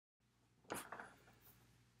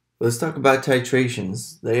Let's talk about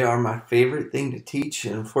titrations. They are my favorite thing to teach,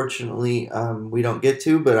 and unfortunately, we don't get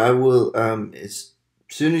to. But I will, as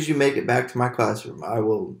soon as you make it back to my classroom, I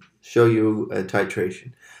will show you a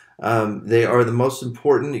titration. They are the most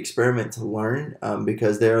important experiment to learn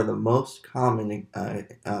because they are the most common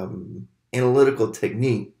analytical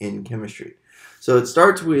technique in chemistry. So it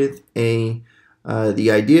starts with the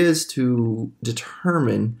idea is to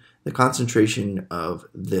determine the concentration of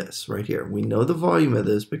this right here. We know the volume of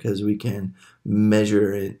this because we can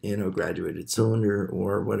measure it in a graduated cylinder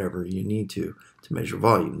or whatever you need to measure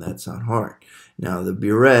volume. That's not hard. Now the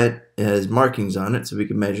burette has markings on it, so we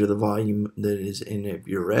can measure the volume that is in a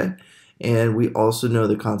burette, and we also know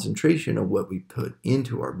the concentration of what we put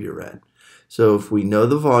into our burette. So if we know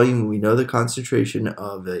the volume, we know the concentration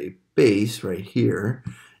of a base right here,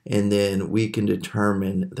 and then we can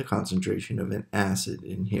determine the concentration of an acid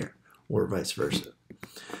in here, or vice versa.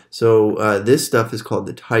 So this stuff is called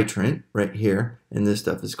the titrant right here, and this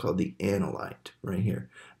stuff is called the analyte right here.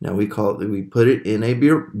 Now we put it in a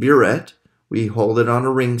burette. We hold it on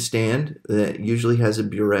a ring stand that usually has a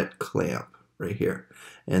burette clamp right here,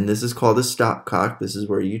 and this is called a stopcock. This is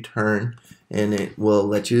where you turn, and it will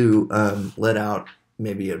let you let out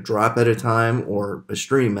maybe a drop at a time or a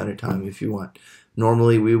stream at a time if you want.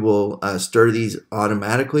 Normally we will stir these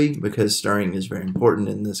automatically because stirring is very important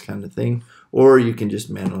in this kind of thing, or you can just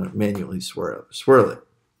manually swirl it.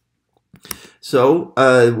 So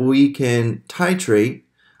we can titrate.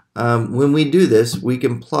 When we do this, we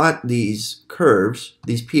can plot these curves,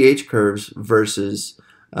 these pH curves versus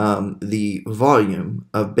the volume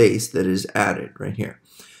of base that is added right here.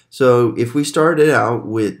 So if we started out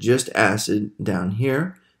with just acid down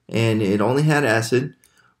here and it only had acid,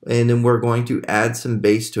 and then we're going to add some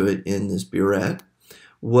base to it in this burette,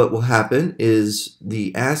 what will happen is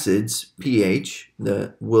the acid's pH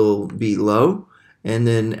will be low, and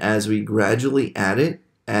then as we gradually add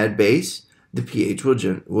base, the pH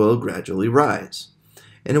will gradually rise.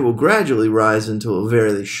 And it will gradually rise until it will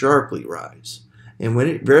very sharply rise. And when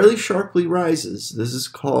it very sharply rises, this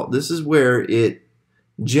is where it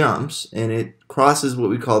jumps and it crosses what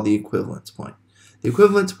we call the equivalence point. The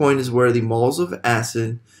equivalence point is where the moles of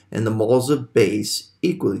acid and the moles of base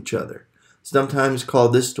equal each other. Sometimes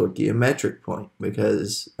called the stoichiometric point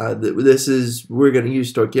because we're going to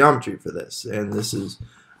use stoichiometry for this, and this is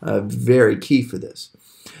very key for this.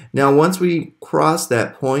 Now once we cross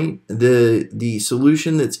that point, the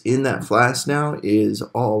solution that's in that flask now is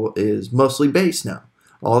mostly base now.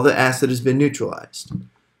 All the acid has been neutralized.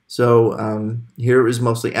 So here is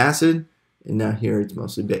mostly acid, and now here it's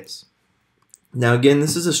mostly base. Now again,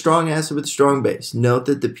 this is a strong acid with a strong base. Note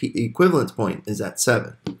that the equivalence point is at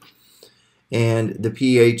 7. And the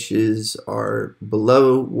pHs are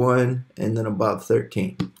below 1 and then above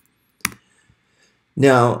 13.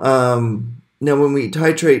 Now, when we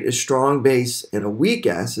titrate a strong base and a weak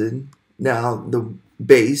acid, now the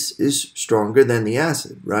base is stronger than the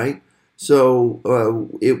acid, right? So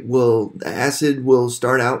the acid will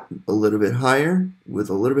start out a little bit higher with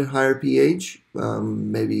a little bit higher pH,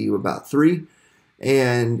 maybe about 3.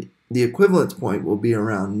 And the equivalence point will be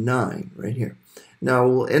around 9 right here. Now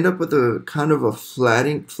we'll end up with a kind of a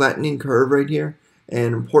flattening curve right here,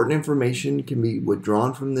 and important information can be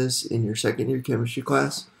withdrawn from this in your second year chemistry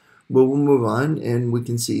class, but we'll move on and we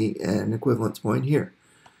can see an equivalence point here.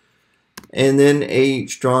 And then a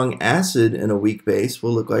strong acid and a weak base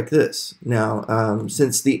will look like this. Now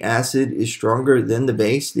since the acid is stronger than the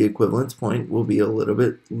base, the equivalence point will be a little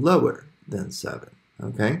bit lower than 7.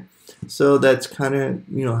 Okay? So that's kind of,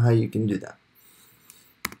 how you can do that.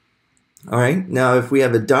 All right, now if we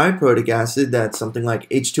have a diprotic acid, that's something like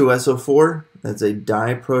H2SO4, that's a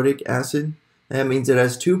diprotic acid. That means it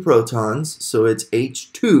has 2 protons, so it's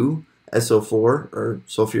H2SO4, or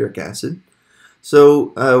sulfuric acid.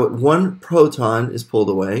 So 1 proton is pulled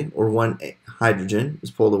away, or 1 hydrogen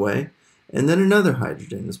is pulled away, and then another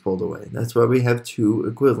hydrogen is pulled away. That's why we have 2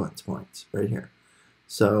 equivalence points right here.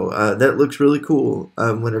 So that looks really cool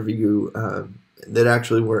whenever that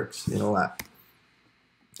actually works in a lab.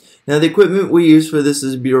 Now the equipment we use for this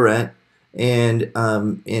is burette, and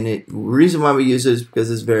the reason why we use it is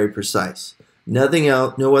because it's very precise. Nothing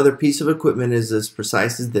else, no other piece of equipment is as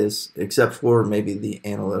precise as this, except for maybe the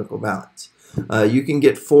analytical balance. You can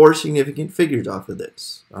get 4 significant figures off of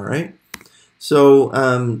this. All right. So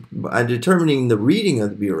by determining the reading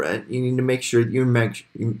of the burette, you need to make sure that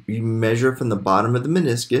you measure from the bottom of the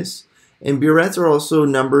meniscus. And burettes are also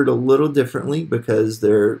numbered a little differently because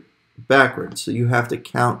they're backwards. So you have to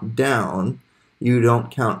count down. You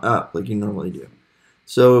don't count up like you normally do.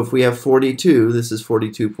 So if we have 42, this is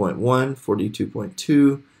 42.1,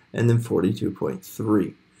 42.2, and then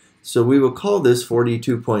 42.3. So we will call this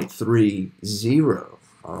 42.30.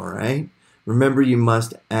 All right. Remember, you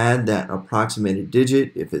must add that approximated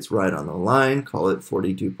digit. If it's right on the line, call it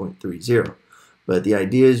 42.30. But the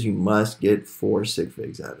idea is you must get 4 sig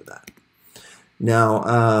figs out of that.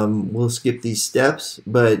 Now, we'll skip these steps,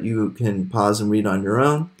 but you can pause and read on your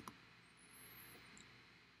own.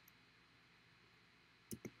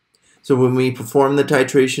 So when we perform the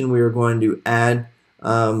titration, we are going to add,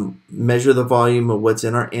 measure the volume of what's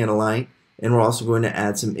in our analyte, and we're also going to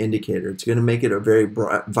add some indicator. It's going to make it a very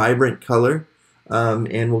vibrant color,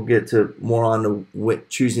 and we'll get to more on the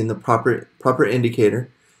choosing the proper indicator.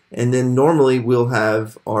 And then normally we'll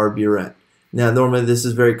have our burette. Now normally this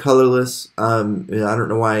is very colorless. I don't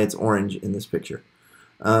know why it's orange in this picture.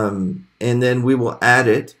 And then we will add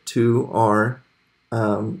it to our,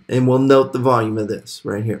 and we'll note the volume of this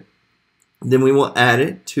right here. Then we will add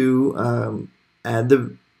it to, add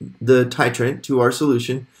the titrant to our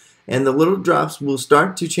solution, and the little drops will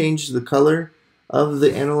start to change the color of the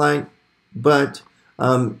analyte, but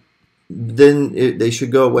then they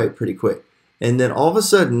should go away pretty quick. And then all of a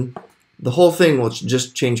sudden, the whole thing will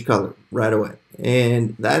just change color right away.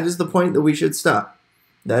 And that is the point that we should stop.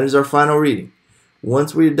 That is our final reading.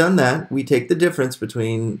 Once we've done that, we take the difference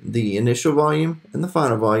between the initial volume and the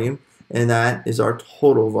final volume, and that is our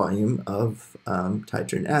total volume of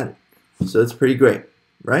titrant added. So it's pretty great,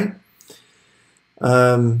 right?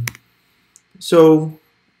 So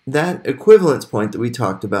that equivalence point that we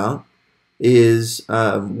talked about is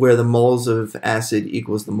where the moles of acid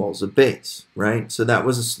equals the moles of base, right? So that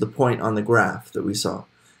was the point on the graph that we saw.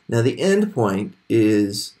 Now the end point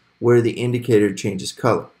is where the indicator changes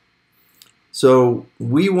color. So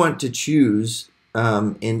we want to choose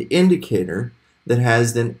an indicator that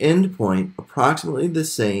has an end point approximately the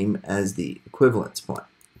same as the equivalence point.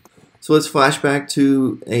 So let's flash back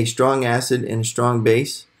to a strong acid and a strong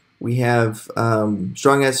base. We have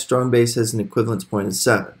strong acid, strong base has an equivalence point of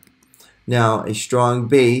 7. Now a strong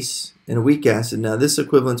base and a weak acid, now this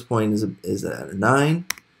equivalence point is at a 9,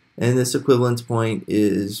 and this equivalence point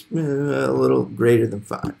is a little greater than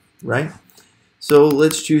 5, right? So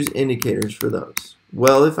let's choose indicators for those.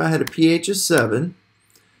 Well, if I had a pH of 7,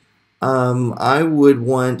 I would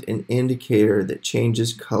want an indicator that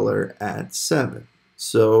changes color at 7.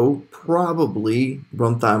 So probably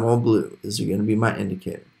bromthymol blue is going to be my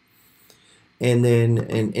indicator. And then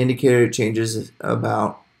an indicator changes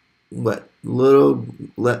about what, little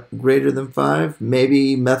greater than 5,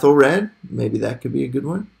 maybe methyl red, maybe that could be a good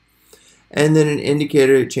one. And then an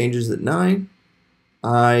indicator that changes at 9,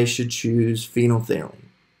 I should choose phenolphthalein.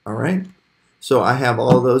 All right. So I have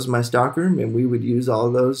all those in my stockroom, and we would use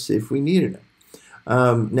all those if we needed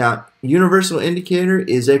them. Now, universal indicator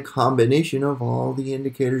is a combination of all the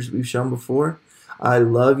indicators we've shown before. I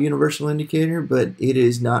love universal indicator, but it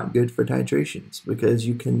is not good for titrations because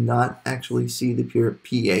you cannot actually see the pure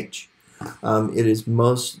pH. It is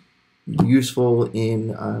most useful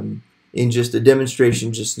in just a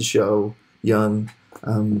demonstration, just to show young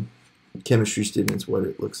chemistry students what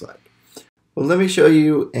it looks like. Well, let me show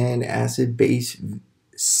you an acid-base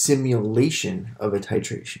simulation of a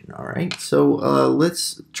titration. All right, so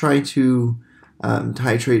let's try to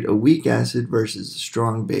titrate a weak acid versus a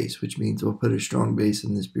strong base, which means we'll put a strong base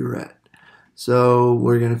in this burette. So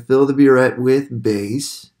we're going to fill the burette with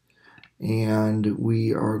base, and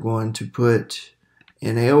we are going to put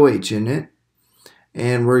NaOH in it,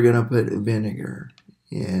 and we're going to put vinegar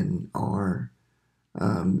in our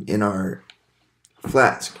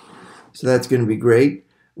flask. So that's going to be great.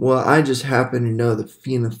 Well, I just happen to know that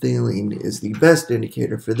phenolphthalein is the best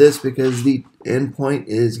indicator for this because the endpoint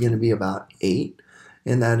is going to be about 8,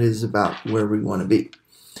 and that is about where we want to be.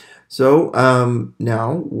 So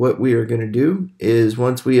now what we are going to do is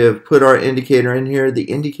once we have put our indicator in here, the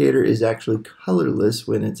indicator is actually colorless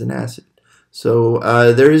when it's an acid. So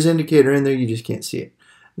there is indicator in there, you just can't see it.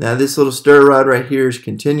 Now this little stir rod right here is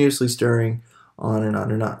continuously stirring on and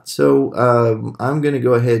on and on. So I'm going to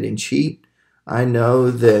go ahead and cheat. I know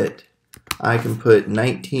that I can put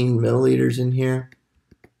 19 milliliters in here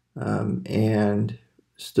and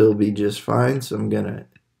still be just fine. So I'm going to,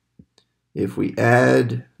 if we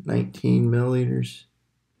add 19 milliliters,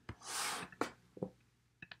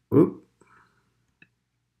 whoop.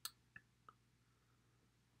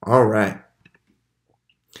 All right.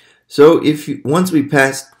 So if you, once we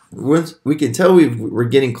can tell we're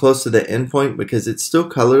getting close to the endpoint because it's still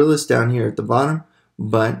colorless down here at the bottom,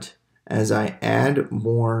 but as I add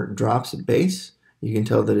more drops of base, you can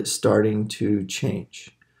tell that it's starting to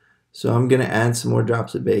change. So I'm going to add some more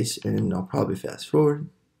drops of base, and I'll probably fast forward.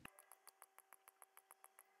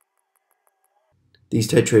 These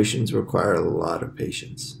titrations require a lot of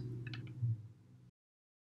patience.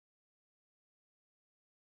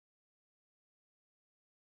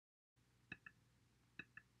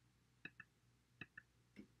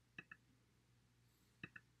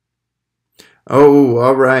 Oh,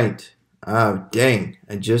 all right. Oh, dang.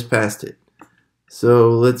 I just passed it. So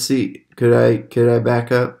let's see. Could I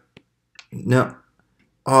back up? No.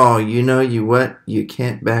 Oh, you what? You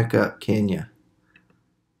can't back up, can you?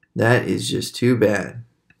 That is just too bad.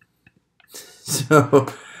 So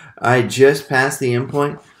I just passed the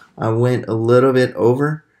endpoint. I went a little bit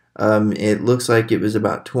over. It looks like it was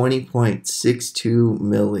about 20.62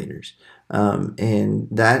 milliliters. And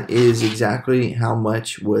that is exactly how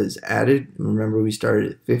much was added. Remember, we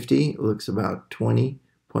started at 50. It looks about 20.62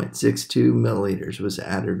 milliliters was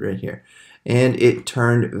added right here. And it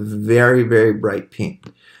turned very, very bright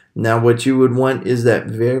pink. Now, what you would want is that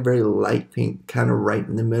very, very light pink, kind of right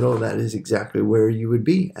in the middle. That is exactly where you would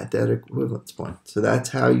be at that equivalence point. So that's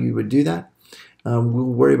how you would do that. We'll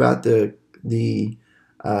worry about the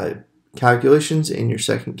calculations in your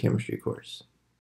second chemistry course.